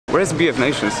Where's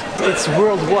BFNations? It's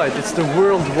worldwide. It's the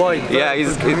worldwide. Yeah,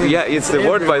 it's the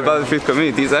worldwide Battlefield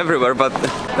community. It's everywhere, but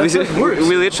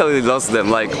we literally lost them.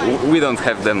 Like, we don't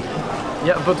have them.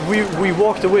 Yeah, but we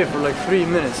walked away for like 3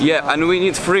 minutes. Yeah, and we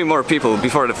need 3 more people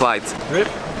before the flight. Rip.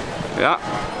 Yeah.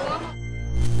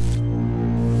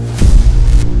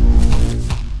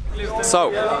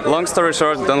 So, long story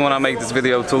short, don't want to make this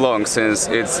video too long, since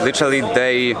it's literally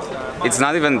it's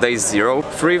not even day 0.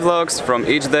 3 vlogs from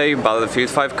each day, Battlefield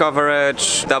 5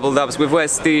 coverage, double dubs with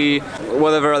Westy,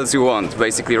 whatever else you want.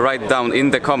 Basically write down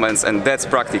in the comments, and that's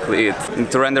practically it.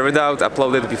 And to render it out,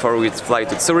 upload it before we fly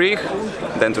to Zurich,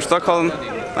 then to Stockholm.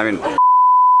 I mean...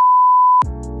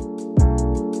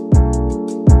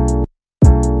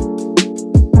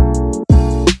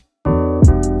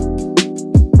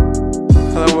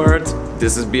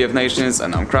 This is BFNations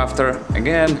and I'm Crafter,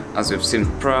 again, as you've seen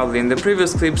probably in the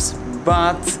previous clips,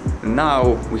 but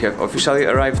now we have officially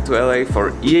arrived to LA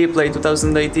for EA Play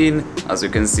 2018. As you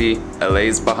can see, LA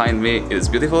is behind me, it's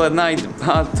beautiful at night,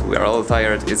 but we are all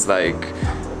tired. It's like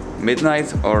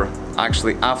midnight, or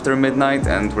actually after midnight,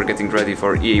 and we're getting ready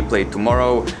for EA Play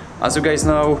tomorrow. As you guys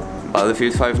know,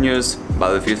 Battlefield 5 news,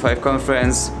 Battlefield 5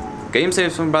 conference, game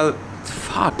saves from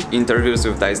interviews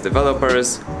with DICE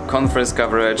developers, conference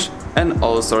coverage, and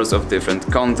all sorts of different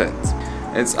content.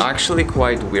 It's actually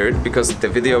quite weird because the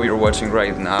video you're watching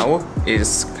right now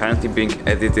is currently being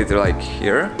edited like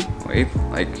here. Wait,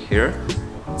 like here.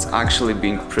 It's actually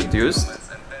being produced. I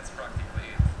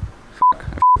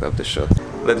f***ed up the shot.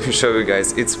 Let me show you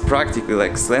guys. It's practically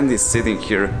like Slendy sitting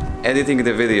here editing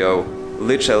the video,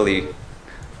 literally.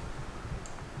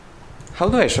 How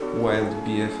do I show? Wild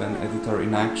BFN editor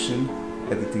in action,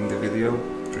 editing the video,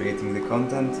 creating the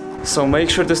content. So make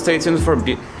sure to stay tuned for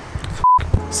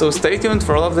stay tuned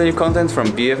for all of the new content from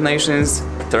BFNations,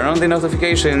 turn on the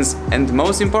notifications, and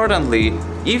most importantly,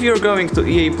 if you're going to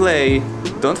EA Play,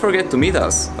 don't forget to meet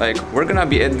us. Like, we're gonna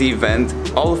be at the event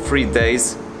all 3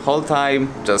 days, whole time,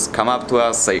 just come up to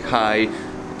us, say hi,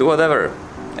 do whatever.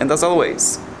 And as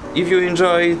always, if you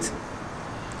enjoyed,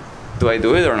 do I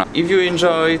do it or not? If you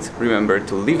enjoyed, remember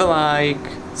to leave a like,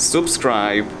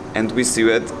 subscribe, and we see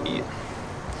you at